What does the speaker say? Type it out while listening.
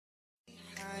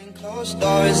Closed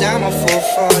doors, I'm a fool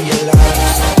for your love.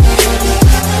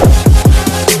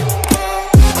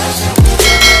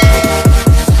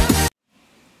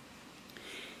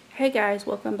 Hey guys,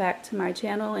 welcome back to my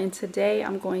channel, and today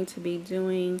I'm going to be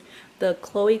doing the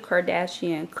Khloe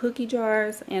Kardashian cookie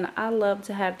jars. And I love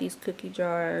to have these cookie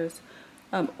jars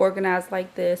organized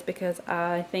like this because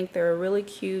I think they're really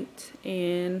cute,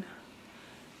 and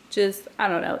just, I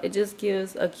don't know, it just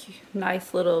gives a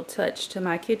nice little touch to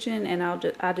my kitchen, and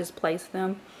I just place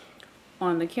them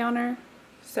on the counter.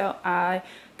 So I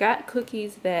got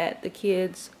cookies that the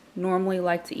kids normally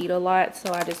like to eat a lot,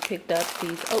 so I just picked up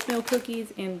these oatmeal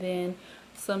cookies and then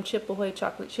some Chip Ahoy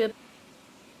chocolate chip.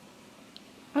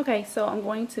 Okay, so I'm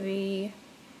going to be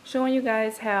showing you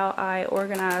guys how I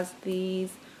organize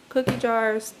these cookie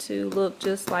jars to look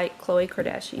just like Khloe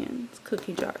Kardashian's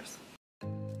cookie jars.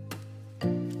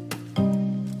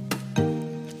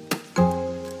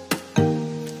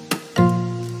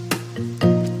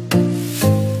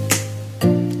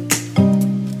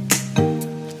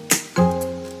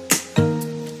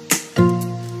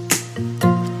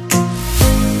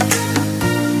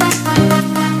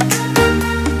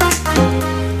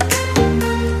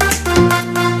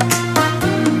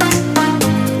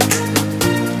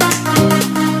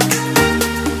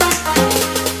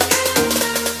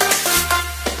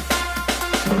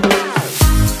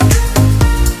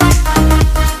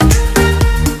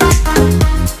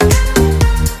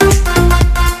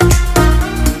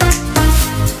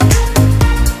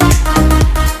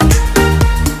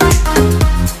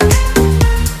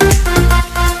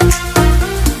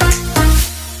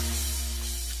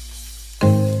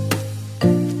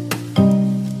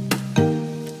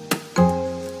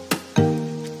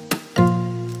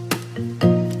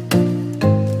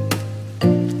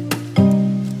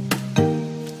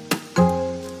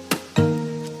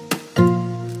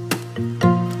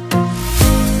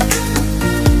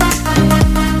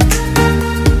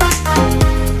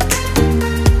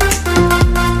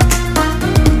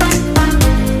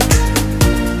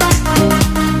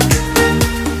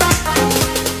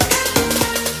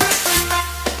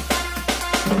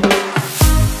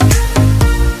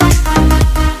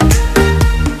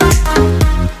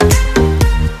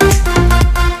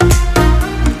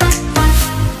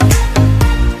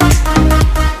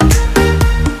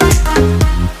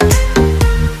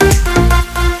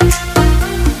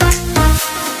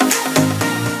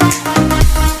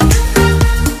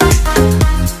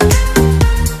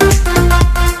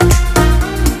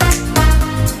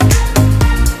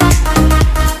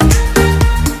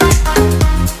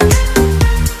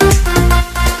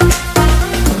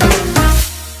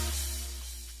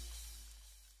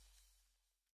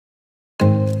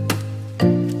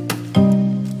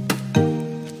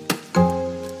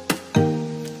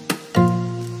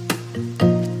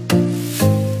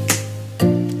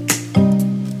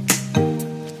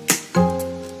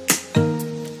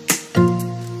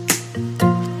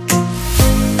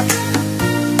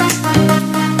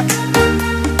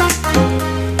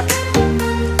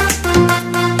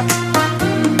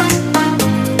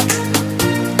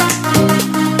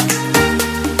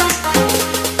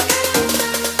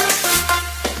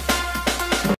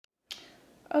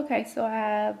 Okay, so I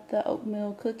have the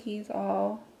oatmeal cookies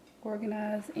all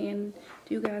organized, and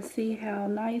do you guys see how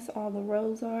nice all the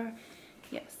rows are?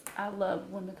 Yes, I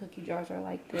love when the cookie jars are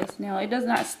like this. Now, it does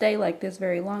not stay like this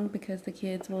very long because the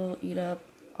kids will eat up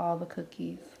all the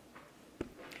cookies.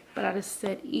 But I just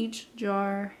set each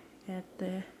jar at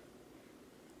the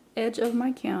edge of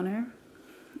my counter,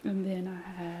 and then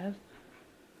I have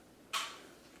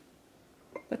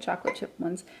the chocolate chip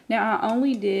ones. Now, I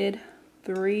only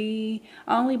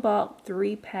bought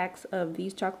 3 packs of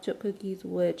these chocolate chip cookies,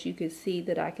 which you can see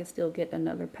that I can still get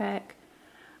another pack.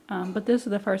 But this is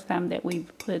the first time that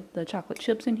we've put the chocolate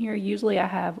chips in here. Usually I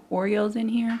have Oreos in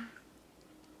here.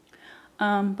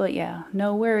 But yeah,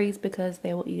 no worries because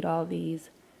they will eat all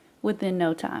these within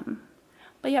no time.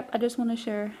 But yep, I just want to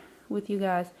share with you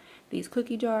guys these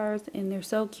cookie jars, and they're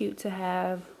so cute to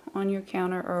have on your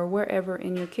counter or wherever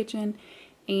in your kitchen.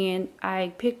 And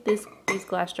I picked these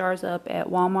glass jars up at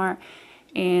Walmart,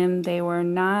 and they were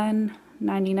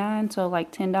 $9.99, so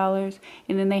like $10.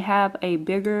 And then they have a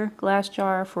bigger glass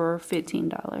jar for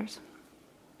 $15.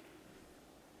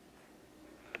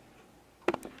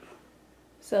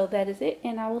 So that is it,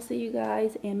 and I will see you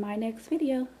guys in my next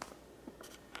video.